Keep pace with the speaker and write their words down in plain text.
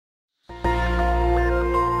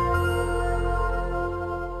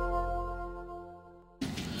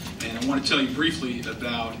want to tell you briefly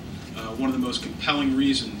about one of the most compelling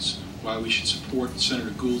reasons why we should support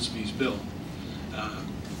Senator Goolsby's bill.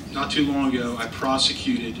 Not too long ago, I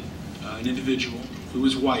prosecuted an individual who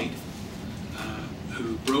was white,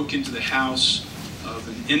 who broke into the house of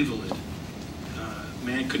an invalid. The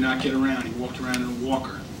man could not get around. He walked around in a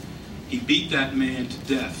walker. He beat that man to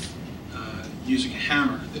death using a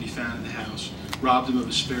hammer that he found in the house, robbed him of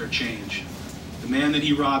his spare change. The man that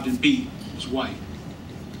he robbed and beat was white.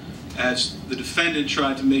 As the defendant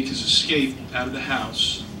tried to make his escape out of the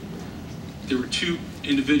house, there were two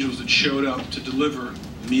individuals that showed up to deliver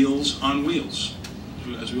Meals on Wheels,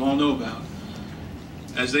 as we all know about.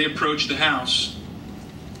 As they approached the house,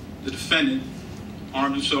 the defendant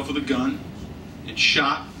armed himself with a gun and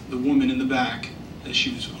shot the woman in the back as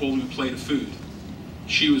she was holding a plate of food.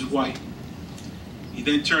 She was white. He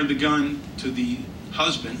then turned the gun to the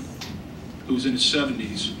husband, who was in his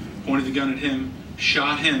 70s, pointed the gun at him,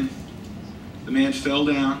 shot him. The man fell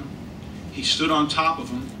down. He stood on top of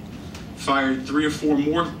him, fired 3 or 4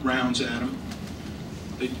 more rounds at him.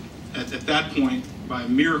 At that point, by a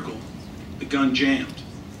miracle, the gun jammed.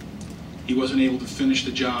 He wasn't able to finish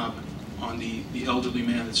the job on the elderly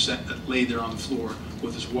man that laid there on the floor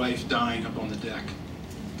with his wife dying up on the deck.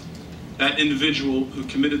 That individual who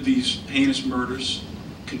committed these heinous murders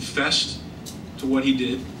confessed to what he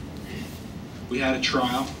did. We had a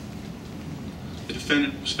trial. The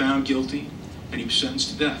defendant was found guilty, and he was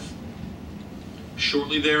sentenced to death.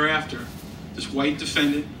 Shortly thereafter, this white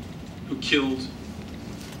defendant who killed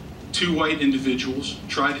 2 white individuals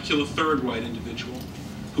tried to kill a 3rd white individual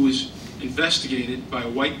who was investigated by a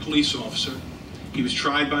white police officer. He was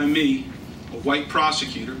tried by me, a white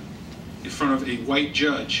prosecutor, in front of a white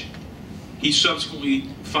judge. He subsequently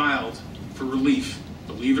filed for relief,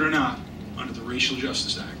 believe it or not, under the Racial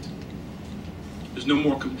Justice Act. There's no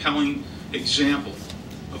more compelling example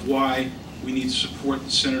of why we need to support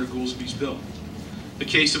Senator Goolsby's bill. The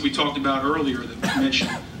case that we talked about earlier that was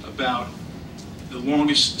mentioned about the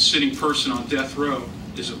longest sitting person on death row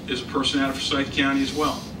is a person out of Forsyth County as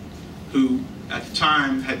well, who at the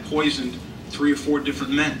time had poisoned 3 or 4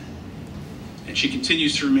 different men. And she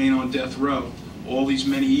continues to remain on death row all these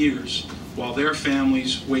many years while their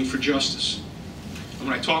families wait for justice. And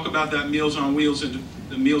when I talk about that Meals on Wheels and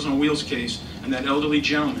the Meals on Wheels case and that elderly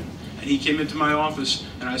gentleman, and he came into my office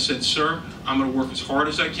and I said, "Sir, I'm going to work as hard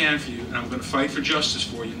as I can for you and I'm going to fight for justice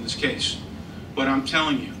for you in this case. But I'm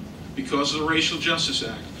telling you, because of the Racial Justice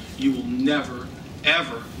Act, you will never,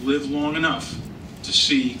 ever live long enough to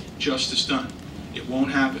see justice done. It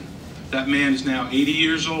won't happen." That man is now 80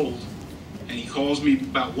 years old, and he calls me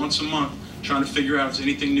about once a month trying to figure out if there's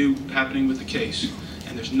anything new happening with the case.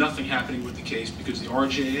 And there's nothing happening with the case because the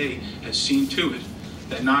RJA has seen to it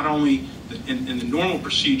that not only in the normal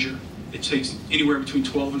procedure, it takes anywhere between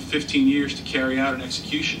 12 and 15 years to carry out an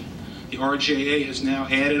execution. The RJA has now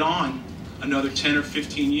added on another 10 or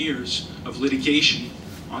 15 years of litigation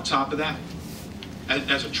on top of that.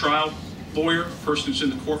 As a trial lawyer, a person who's in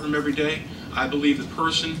the courtroom every day, I believe the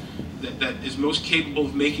person that is most capable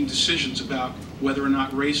of making decisions about whether or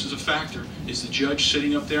not race is a factor is the judge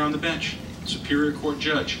sitting up there on the bench, Superior Court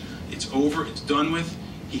judge. It's over, it's done with.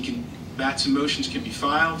 Bats and motions can be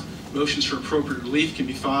filed. Motions for appropriate relief can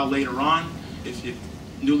be filed later on if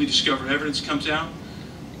newly discovered evidence comes out.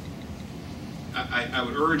 I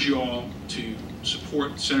would urge you all to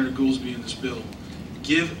support Senator Goolsby in this bill.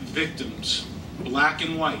 Give victims, black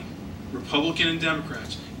and white, Republican and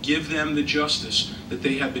Democrats, give them the justice that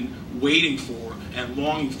they have been waiting for and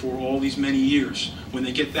longing for all these many years. When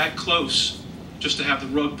they get that close, just to have the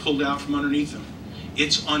rug pulled out from underneath them.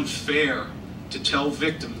 It's unfair to tell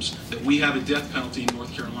victims that we have a death penalty in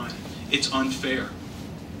North Carolina. It's unfair,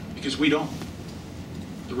 because we don't.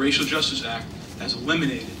 The Racial Justice Act has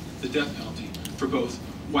eliminated the death penalty for both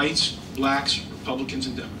whites, blacks, Republicans,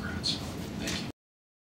 and Democrats.